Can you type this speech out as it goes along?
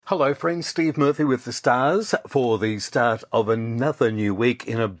Hello friends, Steve Murphy with the Stars for the start of another new week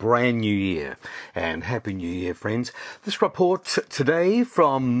in a brand new year. And Happy New Year, friends. This report today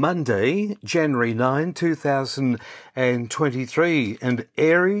from Monday, January 9, 2023. And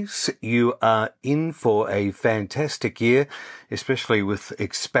Aries, you are in for a fantastic year, especially with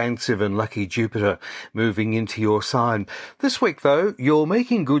expansive and lucky Jupiter moving into your sign. This week, though, you're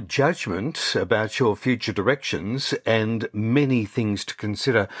making good judgment about your future directions and many things to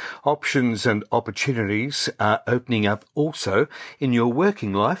consider. Options and opportunities are opening up also in your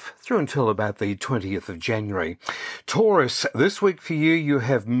working life through until about the 20th of January. Taurus, this week for you, you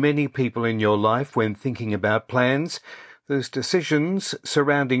have many people in your life when thinking about plans. There's decisions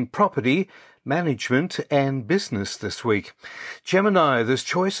surrounding property, management and business this week. Gemini, there's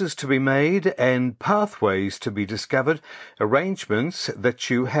choices to be made and pathways to be discovered. Arrangements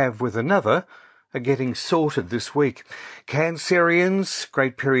that you have with another are getting sorted this week. Cancerians,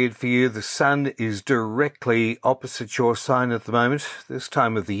 great period for you. The sun is directly opposite your sign at the moment. This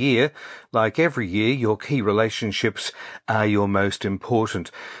time of the year, like every year, your key relationships are your most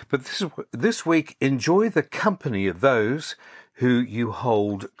important. But this week, enjoy the company of those who you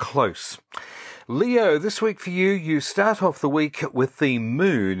hold close. Leo, this week for you, you start off the week with the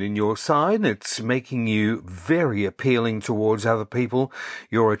moon in your sign. It's making you very appealing towards other people.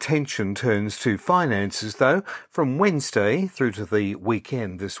 Your attention turns to finances, though, from Wednesday through to the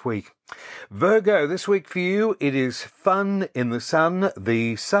weekend this week. Virgo, this week for you, it is fun in the sun.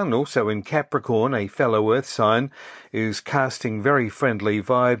 The sun also in Capricorn, a fellow earth sign, is casting very friendly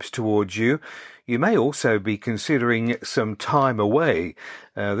vibes towards you. You may also be considering some time away.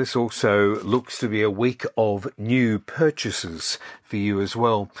 This also looks to be a week of new purchases for you as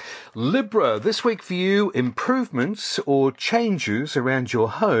well. Libra, this week for you, improvements or changes around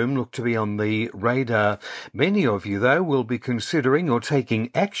your home look to be on the radar. Many of you, though, will be considering or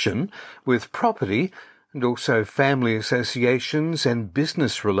taking action with property and also family associations and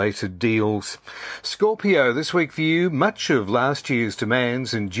business-related deals. Scorpio, this week for you, much of last year's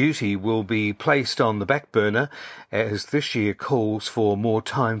demands and duty will be placed on the back burner as this year calls for more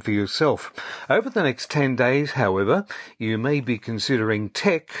time for yourself. Over the next 10 days, however, you may be considering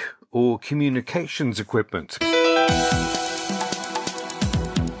tech or communications equipment.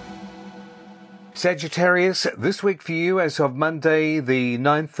 Sagittarius, this week for you, as of Monday, the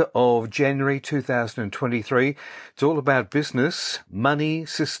 9th of January 2023, it's all about business, money,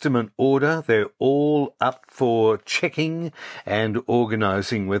 system and order. They're all up for checking and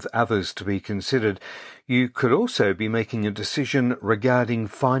organising with others to be considered. You could also be making a decision regarding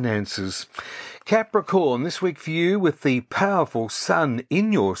finances. Capricorn, this week for you, with the powerful sun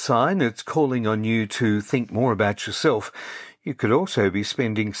in your sign, it's calling on you to think more about yourself. You could also be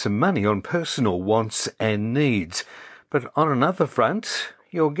spending some money on personal wants and needs. But on another front,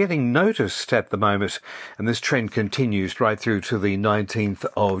 you're getting noticed at the moment, and this trend continues right through to the 19th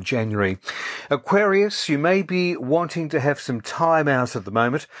of January. Aquarius, you may be wanting to have some time out at the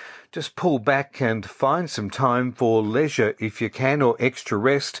moment. Just pull back and find some time for leisure if you can, or extra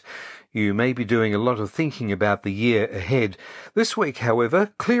rest. You may be doing a lot of thinking about the year ahead. This week,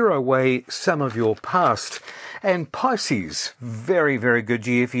 however, clear away some of your past. And Pisces, very, very good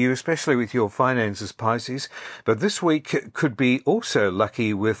year for you, especially with your finances, Pisces. But this week could be also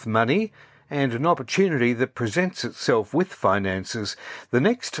lucky with money and an opportunity that presents itself with finances. The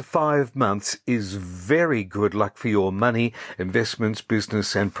next 5 months is very good luck for your money, investments,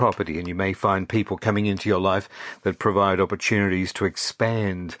 business and property. And you may find people coming into your life that provide opportunities to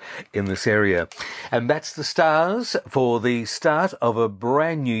expand in this area. And that's the stars for the start of a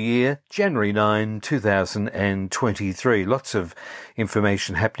brand new year, January 9, 2023. Lots of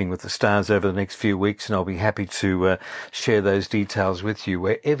information happening with the stars over the next few weeks, and I'll be happy to share those details with you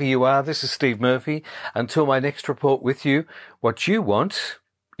wherever you are. This is Steve Murphy. Until my next report with you, what you want,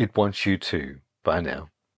 it wants you too. Bye now.